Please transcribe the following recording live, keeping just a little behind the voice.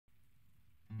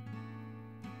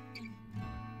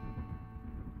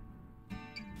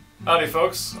Howdy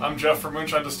folks, I'm Jeff from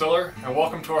Moonshine Distiller, and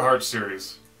welcome to our Hard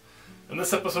series. In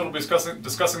this episode we'll be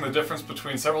discussing the difference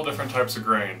between several different types of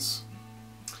grains.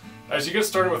 As you get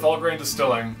started with all grain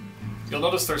distilling, you'll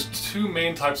notice there's two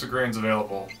main types of grains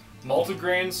available. Malted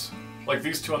grains, like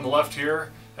these two on the left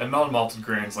here, and non-malted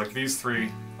grains, like these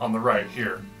three on the right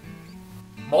here.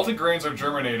 Malted grains are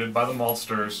germinated by the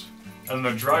maltsters, and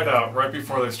they're dried out right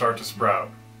before they start to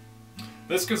sprout.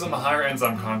 This gives them a higher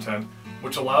enzyme content,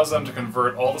 which allows them to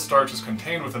convert all the starches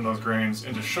contained within those grains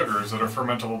into sugars that are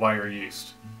fermentable by your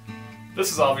yeast.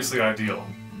 This is obviously ideal.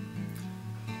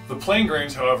 The plain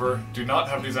grains, however, do not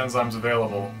have these enzymes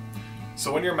available,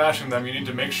 so when you're mashing them you need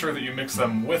to make sure that you mix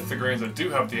them with the grains that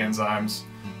do have the enzymes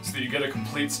so that you get a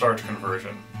complete starch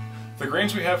conversion. The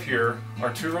grains we have here are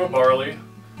 2-row barley,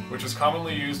 which is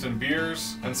commonly used in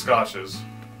beers and scotches,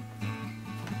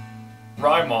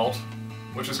 rye malt,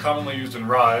 which is commonly used in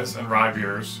ryes and rye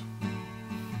beers,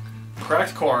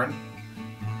 cracked corn,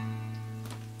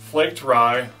 flaked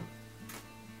rye,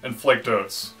 and flaked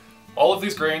oats. All of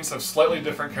these grains have slightly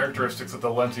different characteristics that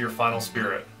they'll lend to your final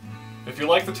spirit. If you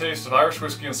like the taste of Irish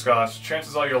whiskey and Scotch,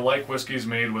 chances are you'll like whiskeys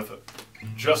made with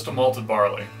just a malted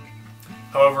barley.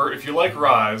 However, if you like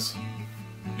ryes,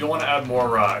 you'll want to add more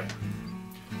rye.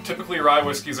 Typically rye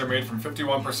whiskeys are made from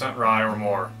 51% rye or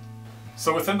more.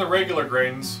 So within the regular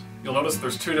grains, you'll notice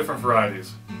there's two different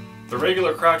varieties. The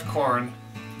regular cracked corn,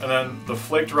 and then the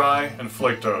flaked rye and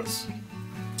flaked oats.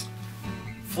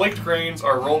 Flaked grains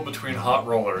are rolled between hot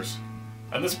rollers,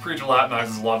 and this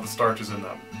pre-gelatinizes a lot of the starches in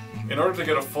them. In order to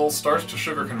get a full starch to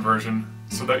sugar conversion,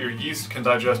 so that your yeast can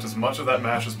digest as much of that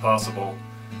mash as possible,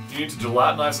 you need to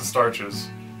gelatinize the starches,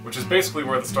 which is basically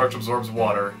where the starch absorbs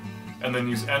water, and then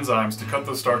use enzymes to cut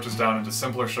those starches down into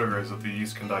simpler sugars that the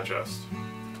yeast can digest.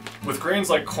 With grains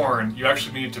like corn, you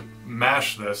actually need to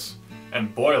mash this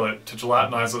and boil it to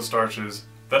gelatinize those starches,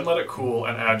 then let it cool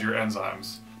and add your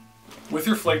enzymes. With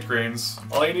your flaked grains,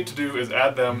 all you need to do is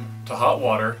add them to hot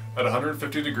water at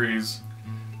 150 degrees,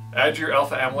 add your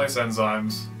alpha amylase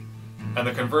enzymes, and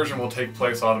the conversion will take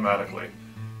place automatically.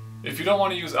 If you don't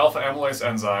want to use alpha amylase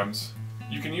enzymes,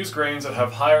 you can use grains that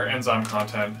have higher enzyme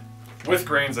content with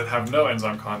grains that have no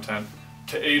enzyme content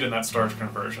to aid in that starch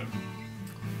conversion.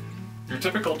 Your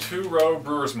typical 2-row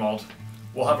brewer's malt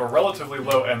will have a relatively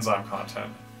low enzyme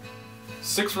content.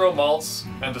 6-row malts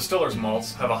and distiller's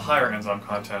malts have a higher enzyme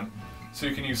content, so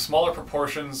you can use smaller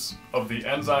proportions of the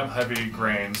enzyme-heavy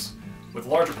grains with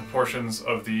larger proportions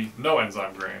of the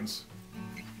no-enzyme grains.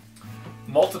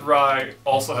 Malted rye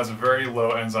also has a very low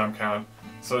enzyme count,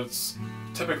 so it's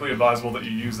typically advisable that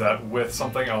you use that with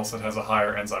something else that has a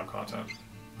higher enzyme content.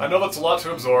 I know that's a lot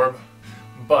to absorb,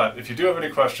 but if you do have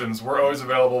any questions, we're always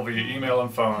available via email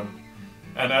and phone.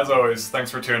 And as always,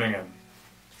 thanks for tuning in.